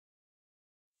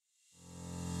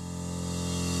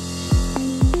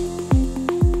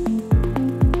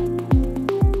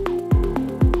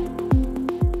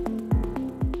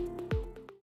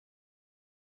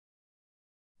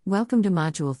Welcome to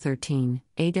Module 13,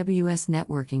 AWS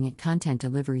Networking and Content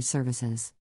Delivery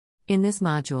Services. In this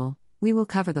module, we will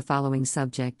cover the following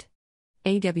subject: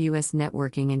 AWS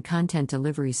Networking and Content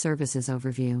Delivery Services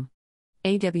Overview,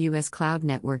 AWS Cloud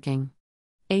Networking,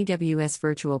 AWS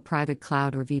Virtual Private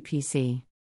Cloud or VPC,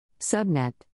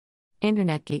 Subnet,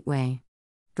 Internet Gateway,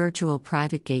 Virtual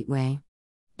Private Gateway,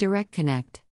 Direct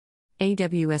Connect,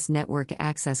 AWS Network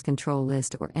Access Control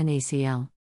List or NACL,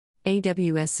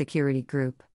 AWS Security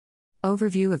Group,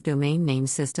 Overview of Domain Name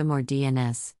System or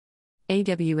DNS,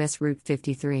 AWS Route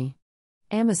 53,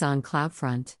 Amazon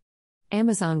CloudFront,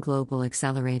 Amazon Global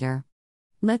Accelerator.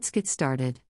 Let's get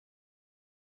started.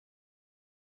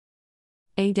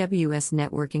 AWS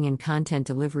Networking and Content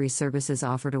Delivery Services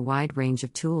offered a wide range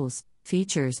of tools,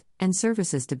 features, and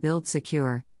services to build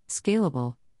secure,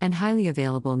 scalable, and highly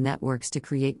available networks to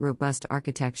create robust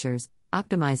architectures,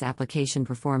 optimize application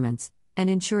performance, and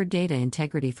ensure data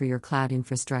integrity for your cloud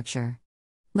infrastructure.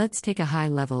 Let's take a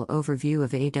high-level overview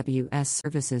of AWS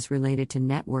services related to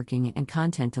networking and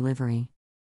content delivery.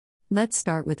 Let's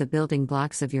start with the building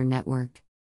blocks of your network.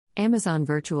 Amazon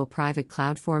Virtual Private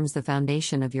Cloud forms the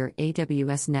foundation of your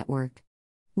AWS network.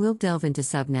 We'll delve into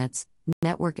subnets,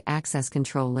 network access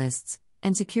control lists,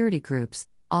 and security groups,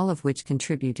 all of which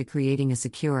contribute to creating a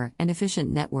secure and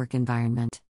efficient network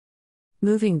environment.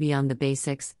 Moving beyond the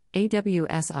basics,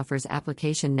 AWS offers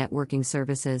application networking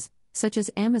services, such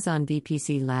as Amazon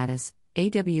VPC Lattice,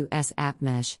 AWS App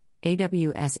Mesh,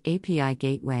 AWS API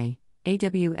Gateway,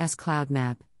 AWS Cloud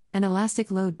Map, and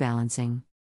Elastic Load Balancing.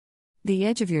 The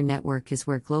edge of your network is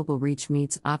where global reach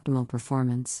meets optimal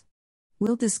performance.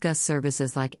 We'll discuss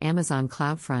services like Amazon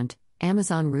CloudFront,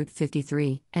 Amazon Route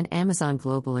 53, and Amazon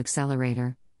Global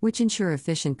Accelerator, which ensure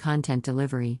efficient content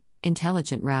delivery,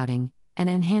 intelligent routing, and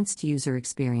enhanced user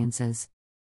experiences.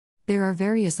 There are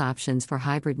various options for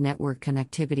hybrid network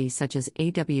connectivity such as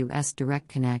AWS Direct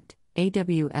Connect,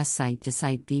 AWS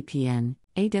Site-to-Site VPN,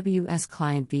 AWS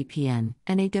Client VPN,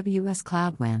 and AWS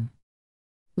Cloud WAN.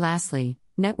 Lastly,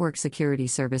 network security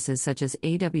services such as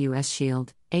AWS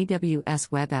Shield,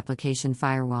 AWS Web Application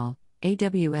Firewall,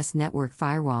 AWS Network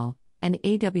Firewall, and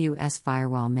AWS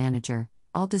Firewall Manager,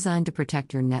 all designed to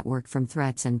protect your network from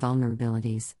threats and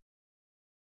vulnerabilities.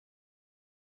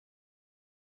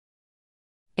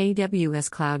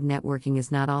 AWS Cloud Networking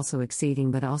is not also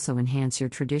exceeding but also enhance your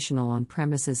traditional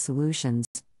on-premises solutions,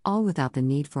 all without the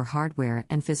need for hardware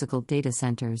and physical data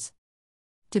centers.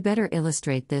 To better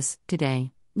illustrate this,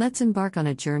 today, let's embark on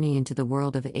a journey into the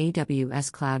world of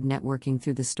AWS Cloud Networking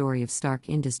through the story of Stark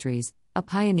Industries, a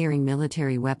pioneering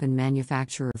military weapon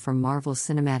manufacturer from Marvel's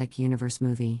Cinematic Universe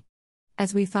movie.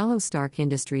 As we follow Stark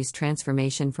Industries'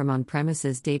 transformation from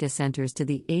on-premises data centers to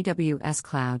the AWS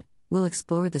cloud, we'll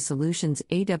explore the solutions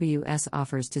AWS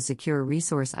offers to secure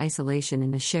resource isolation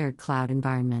in a shared cloud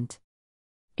environment.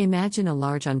 Imagine a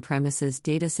large on-premises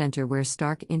data center where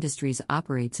Stark Industries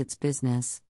operates its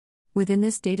business. Within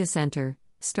this data center,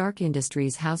 Stark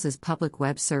Industries houses public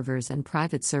web servers and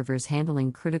private servers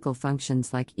handling critical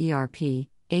functions like ERP,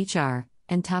 HR,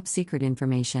 and top-secret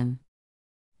information.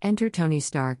 Enter Tony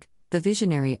Stark, the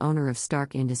visionary owner of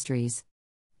Stark Industries.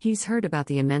 He's heard about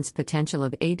the immense potential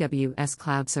of AWS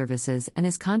cloud services and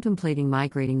is contemplating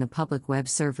migrating the public web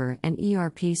server and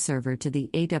ERP server to the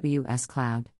AWS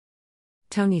cloud.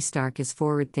 Tony Stark is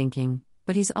forward-thinking,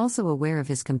 but he's also aware of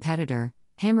his competitor,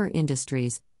 Hammer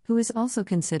Industries, who is also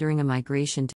considering a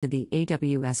migration to the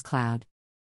AWS cloud.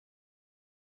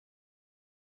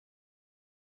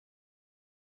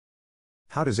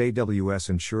 How does AWS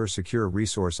ensure secure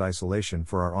resource isolation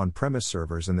for our on-premise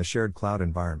servers in the shared cloud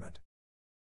environment?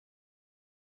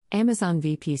 Amazon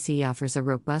VPC offers a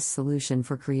robust solution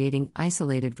for creating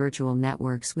isolated virtual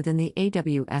networks within the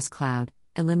AWS cloud,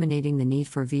 eliminating the need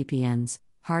for VPNs,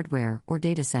 hardware, or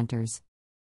data centers.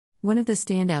 One of the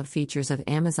standout features of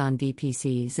Amazon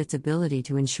VPC is its ability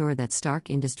to ensure that Stark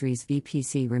Industries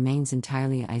VPC remains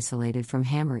entirely isolated from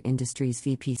Hammer Industries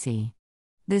VPC.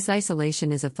 This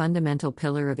isolation is a fundamental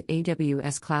pillar of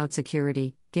AWS cloud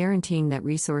security, guaranteeing that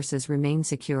resources remain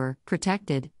secure,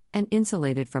 protected, and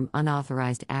insulated from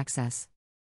unauthorized access.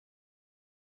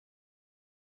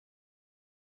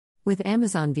 With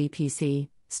Amazon VPC,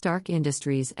 Stark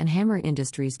Industries and Hammer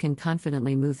Industries can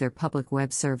confidently move their public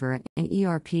web server and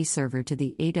ERP server to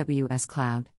the AWS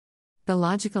cloud. The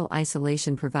logical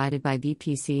isolation provided by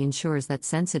VPC ensures that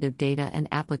sensitive data and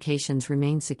applications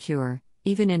remain secure,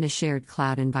 even in a shared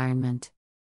cloud environment.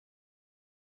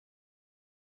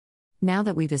 Now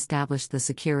that we've established the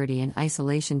security and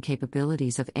isolation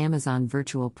capabilities of Amazon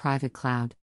Virtual Private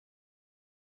Cloud,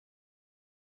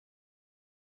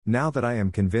 Now that I am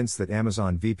convinced that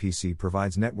Amazon VPC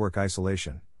provides network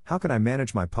isolation, How can I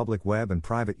manage my public web and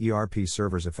private ERP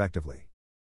servers effectively?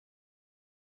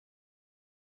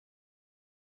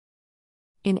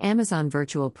 In Amazon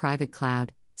Virtual Private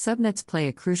Cloud, subnets play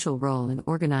a crucial role in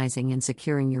organizing and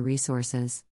securing your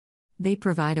resources. They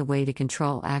provide a way to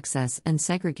control access and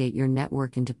segregate your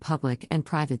network into public and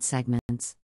private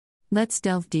segments. Let's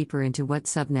delve deeper into what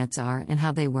subnets are and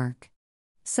how they work.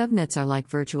 Subnets are like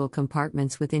virtual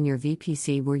compartments within your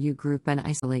VPC where you group and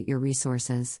isolate your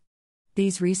resources.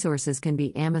 These resources can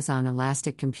be Amazon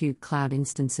Elastic Compute Cloud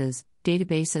instances,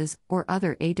 databases, or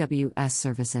other AWS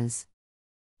services.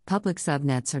 Public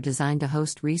subnets are designed to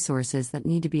host resources that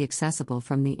need to be accessible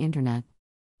from the Internet.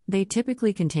 They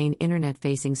typically contain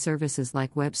Internet-facing services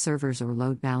like web servers or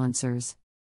load balancers.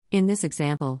 In this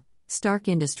example, Stark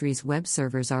Industries web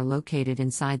servers are located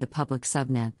inside the public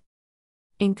subnet.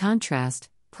 In contrast,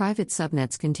 private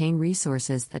subnets contain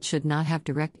resources that should not have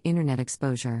direct Internet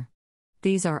exposure.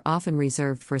 These are often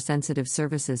reserved for sensitive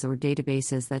services or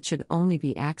databases that should only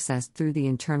be accessed through the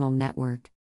internal network.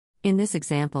 In this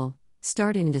example,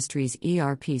 Stark Industries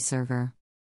ERP server.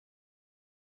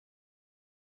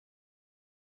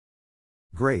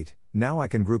 Great, now I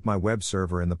can group my web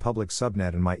server in the public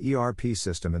subnet and my ERP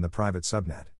system in the private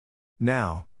subnet.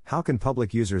 Now, how can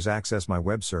public users access my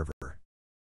web server?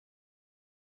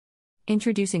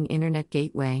 Introducing Internet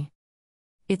Gateway.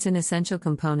 It's an essential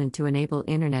component to enable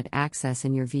Internet access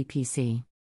in your VPC.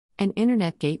 An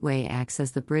Internet Gateway acts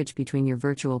as the bridge between your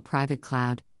virtual private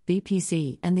cloud,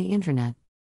 VPC, and the Internet.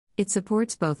 It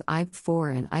supports both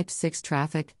IPv4 and IPv6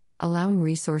 traffic, allowing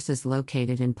resources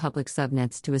located in public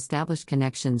subnets to establish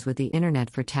connections with the Internet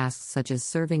for tasks such as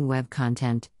serving web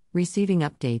content, receiving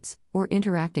updates, or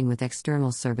interacting with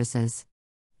external services.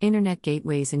 Internet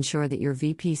gateways ensure that your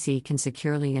VPC can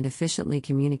securely and efficiently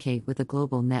communicate with a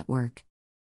global network.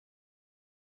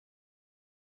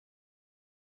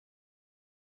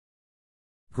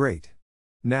 Great.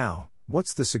 Now,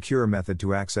 what's the secure method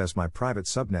to access my private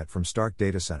subnet from Stark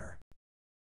Data Center?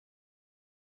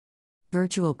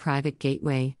 Virtual Private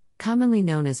Gateway, commonly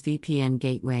known as VPN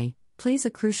Gateway, plays a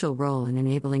crucial role in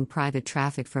enabling private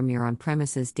traffic from your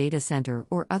on-premises data center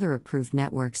or other approved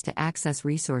networks to access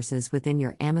resources within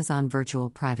your Amazon Virtual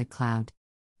Private Cloud.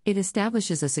 It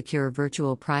establishes a secure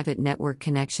virtual private network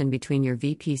connection between your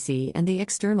VPC and the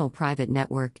external private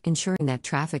network, ensuring that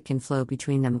traffic can flow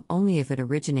between them only if it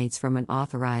originates from an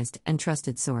authorized and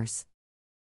trusted source.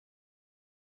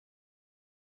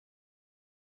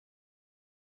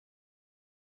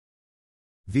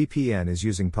 VPN is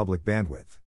using public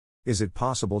bandwidth. Is it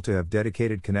possible to have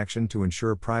dedicated connection to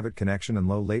ensure private connection and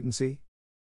low latency?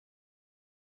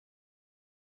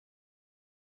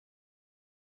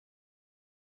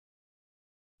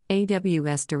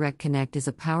 AWS Direct Connect is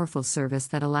a powerful service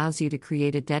that allows you to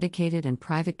create a dedicated and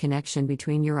private connection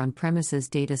between your on-premises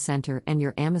data center and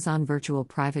your Amazon Virtual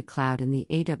Private Cloud in the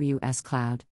AWS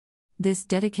cloud. This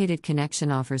dedicated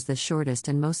connection offers the shortest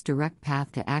and most direct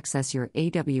path to access your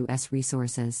AWS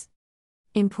resources.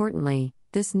 Importantly,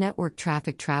 this network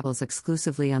traffic travels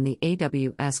exclusively on the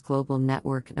AWS global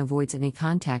network and avoids any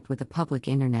contact with the public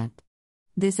internet.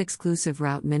 This exclusive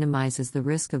route minimizes the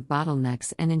risk of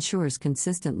bottlenecks and ensures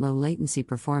consistent low latency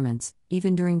performance,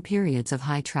 even during periods of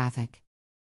high traffic.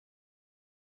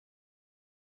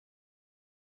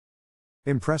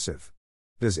 Impressive.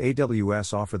 Does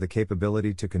AWS offer the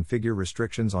capability to configure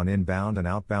restrictions on inbound and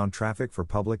outbound traffic for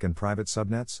public and private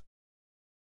subnets?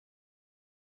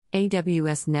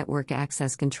 AWS Network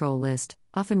Access Control List,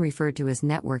 often referred to as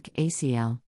Network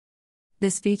ACL.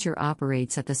 This feature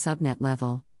operates at the subnet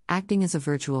level, acting as a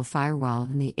virtual firewall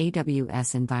in the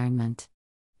AWS environment.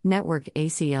 Network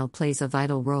ACL plays a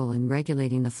vital role in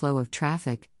regulating the flow of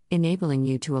traffic, enabling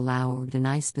you to allow or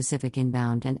deny specific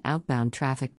inbound and outbound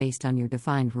traffic based on your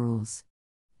defined rules.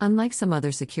 Unlike some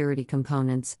other security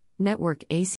components, Network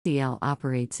ACL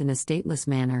operates in a stateless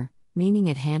manner, meaning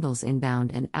it handles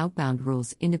inbound and outbound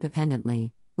rules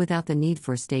independently, without the need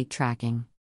for state tracking.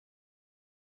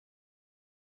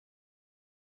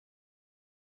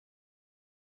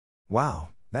 Wow,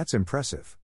 that's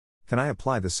impressive. Can I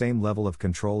apply the same level of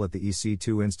control at the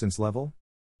EC2 instance level?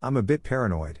 I'm a bit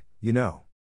paranoid, you know.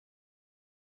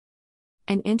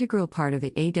 An integral part of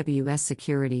the AWS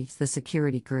security is the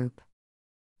security group.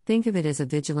 Think of it as a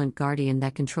vigilant guardian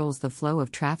that controls the flow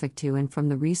of traffic to and from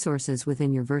the resources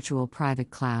within your virtual private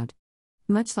cloud.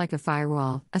 Much like a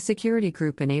firewall, a security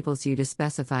group enables you to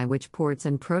specify which ports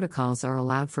and protocols are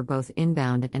allowed for both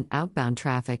inbound and outbound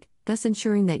traffic, thus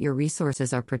ensuring that your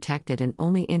resources are protected and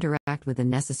only interact with the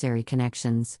necessary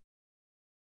connections.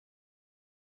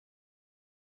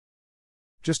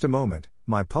 Just a moment,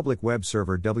 My public web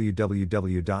server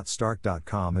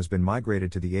www.stark.com has been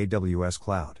migrated to the AWS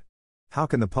cloud. How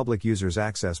can the public users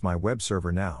access my web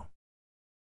server now?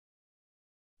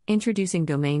 Introducing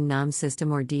Domain Name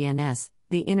System or DNS,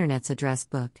 the Internet's address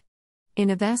book.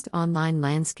 In a vast online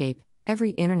landscape,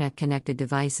 every Internet-connected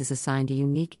device is assigned a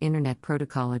unique Internet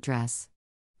protocol address.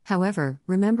 However,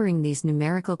 remembering these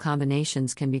numerical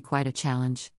combinations can be quite a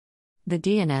challenge. The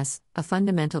DNS, a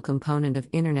fundamental component of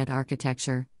Internet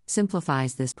architecture,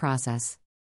 simplifies this process.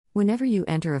 Whenever you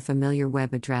enter a familiar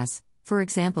web address, for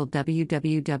example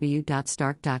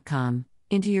www.stark.com,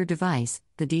 into your device,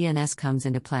 the DNS comes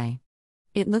into play.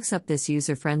 It looks up this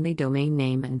user-friendly domain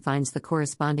name and finds the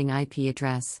corresponding IP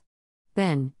address.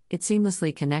 Then, it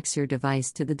seamlessly connects your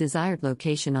device to the desired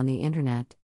location on the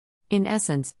Internet. In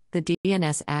essence, the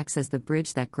DNS acts as the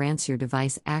bridge that grants your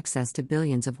device access to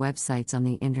billions of websites on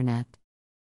the Internet.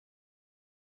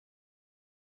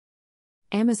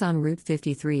 Amazon Route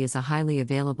 53 is a highly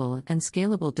available and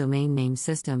scalable domain name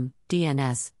system,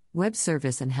 DNS, web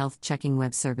service and health checking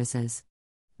web services.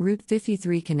 Route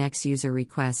 53 connects user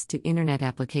requests to Internet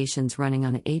applications running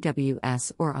on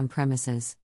AWS or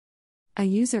on-premises. A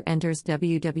user enters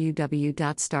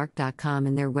www.stark.com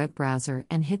in their web browser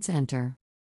and hits Enter.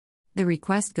 The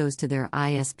request goes to their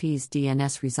ISP's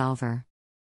DNS resolver.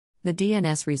 The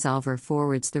DNS resolver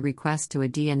forwards the request to a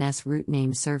DNS root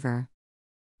name server.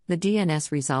 The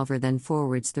DNS resolver then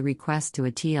forwards the request to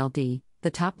a TLD,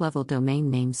 the top-level domain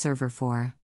name server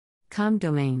for .com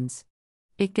domains.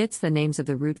 It gets the names of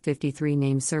the Route 53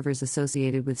 name servers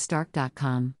associated with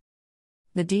Stark.com.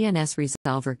 The DNS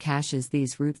resolver caches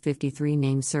these Route 53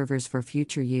 name servers for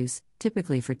future use,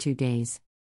 typically for 2 days.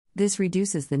 This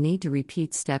reduces the need to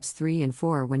repeat steps 3 and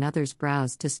 4 when others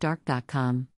browse to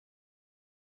Stark.com.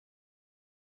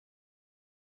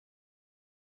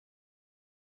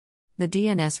 The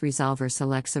DNS resolver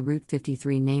selects a Route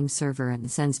 53 name server and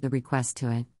sends the request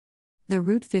to it. The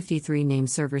Route 53 name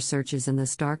server searches in the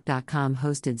Stark.com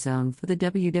hosted zone for the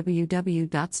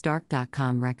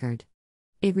www.stark.com record.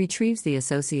 It retrieves the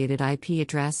associated IP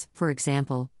address, for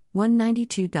example,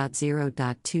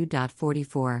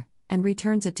 192.0.2.44, and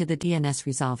returns it to the DNS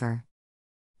resolver.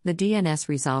 The DNS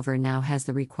resolver now has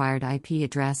the required IP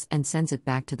address and sends it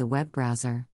back to the web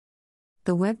browser.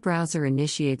 The web browser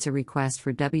initiates a request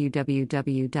for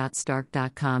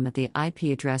www.stark.com at the IP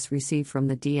address received from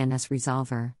the DNS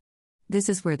resolver. This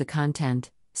is where the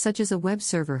content, such as a web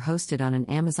server hosted on an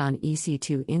Amazon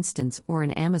EC2 instance or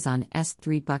an Amazon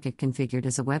S3 bucket configured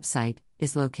as a website,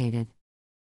 is located.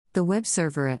 The web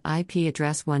server at IP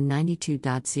address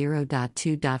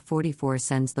 192.0.2.44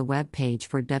 sends the web page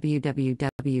for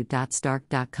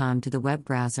www.stark.com to the web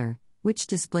browser, which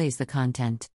displays the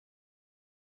content.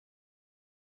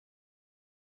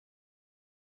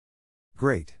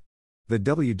 Great. The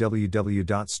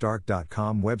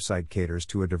www.stark.com website caters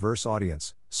to a diverse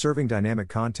audience, serving dynamic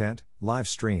content, live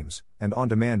streams, and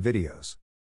on-demand videos.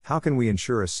 How can we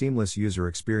ensure a seamless user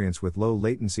experience with low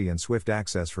latency and swift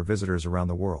access for visitors around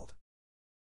the world?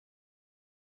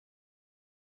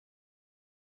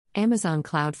 Amazon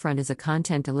CloudFront is a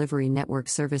content delivery network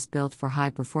service built for high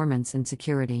performance and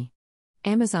security.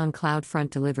 Amazon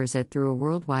CloudFront delivers it through a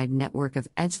worldwide network of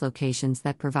edge locations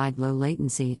that provide low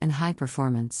latency and high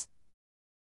performance.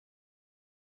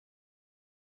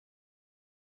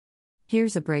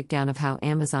 Here's a breakdown of how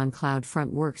Amazon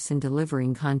CloudFront works in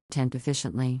delivering content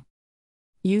efficiently.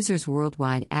 Users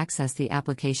worldwide access the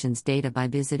application's data by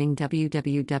visiting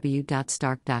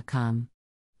www.stark.com.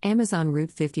 Amazon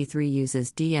Route 53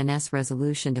 uses DNS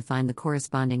resolution to find the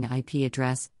corresponding IP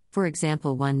address, for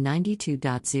example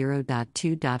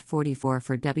 192.0.2.44 for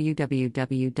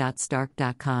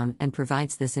www.stark.com, and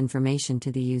provides this information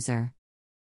to the user.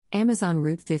 Amazon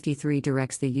Route 53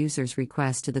 directs the user's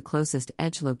request to the closest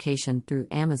edge location through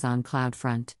Amazon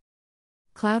CloudFront.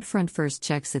 CloudFront first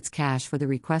checks its cache for the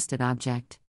requested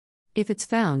object. If it's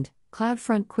found,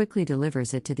 CloudFront quickly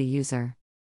delivers it to the user.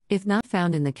 If not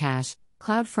found in the cache,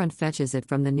 CloudFront fetches it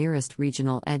from the nearest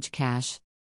regional edge cache.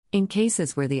 In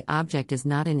cases where the object is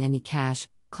not in any cache,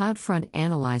 CloudFront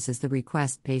analyzes the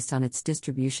request based on its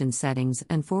distribution settings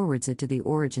and forwards it to the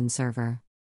origin server.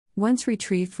 Once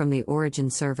retrieved from the origin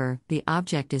server, the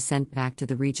object is sent back to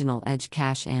the regional edge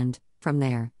cache and, from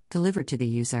there, delivered to the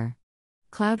user.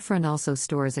 CloudFront also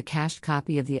stores a cached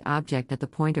copy of the object at the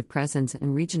point of presence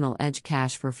and regional edge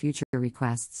cache for future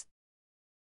requests.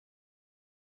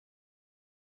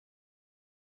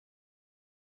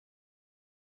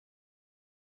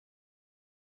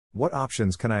 What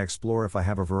options can I explore if I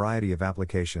have a variety of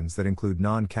applications that include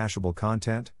non-cacheable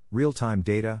content, real-time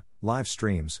data, live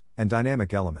streams, and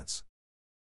dynamic elements?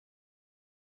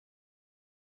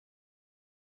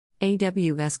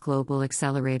 AWS Global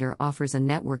Accelerator offers a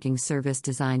networking service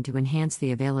designed to enhance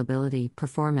the availability,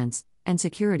 performance, and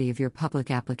security of your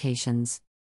public applications.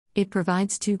 It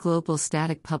provides two global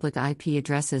static public IP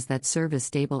addresses that serve as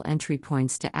stable entry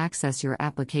points to access your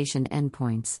application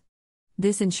endpoints.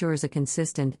 This ensures a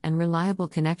consistent and reliable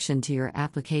connection to your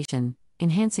application,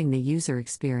 enhancing the user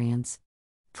experience.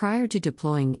 Prior to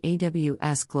deploying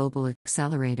AWS Global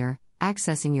Accelerator,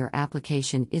 accessing your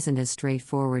application isn't as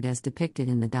straightforward as depicted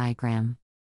in the diagram.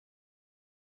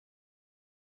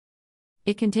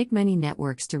 It can take many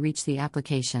networks to reach the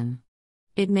application.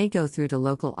 It may go through the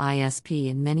local ISP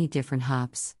in many different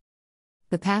hops.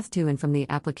 The path to and from the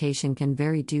application can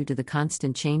vary due to the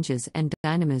constant changes and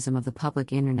dynamism of the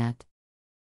public internet.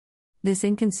 This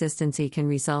inconsistency can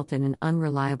result in an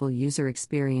unreliable user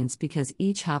experience because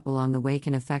each hop along the way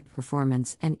can affect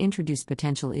performance and introduce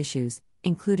potential issues,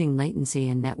 including latency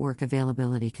and network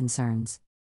availability concerns.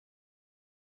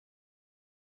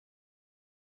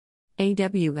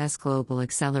 AWS Global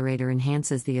Accelerator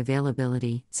enhances the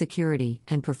availability, security,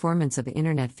 and performance of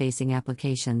internet-facing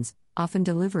applications, often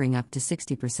delivering up to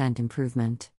 60%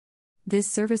 improvement. This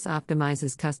service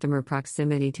optimizes customer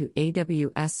proximity to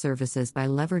AWS services by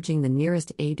leveraging the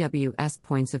nearest AWS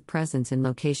points of presence in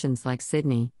locations like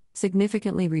Sydney,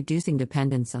 significantly reducing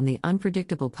dependence on the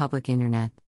unpredictable public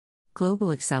internet.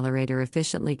 Global Accelerator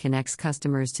efficiently connects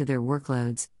customers to their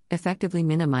workloads, effectively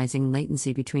minimizing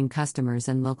latency between customers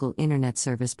and local internet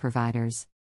service providers.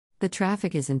 The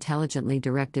traffic is intelligently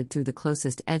directed through the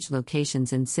closest edge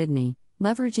locations in Sydney,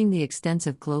 leveraging the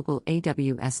extensive global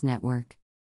AWS network.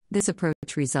 This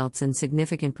approach results in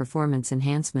significant performance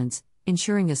enhancements,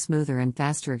 ensuring a smoother and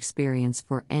faster experience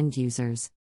for end users.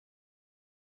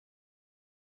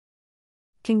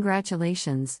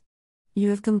 Congratulations! You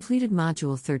have completed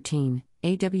Module 13,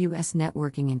 AWS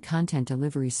Networking and Content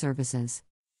Delivery Services.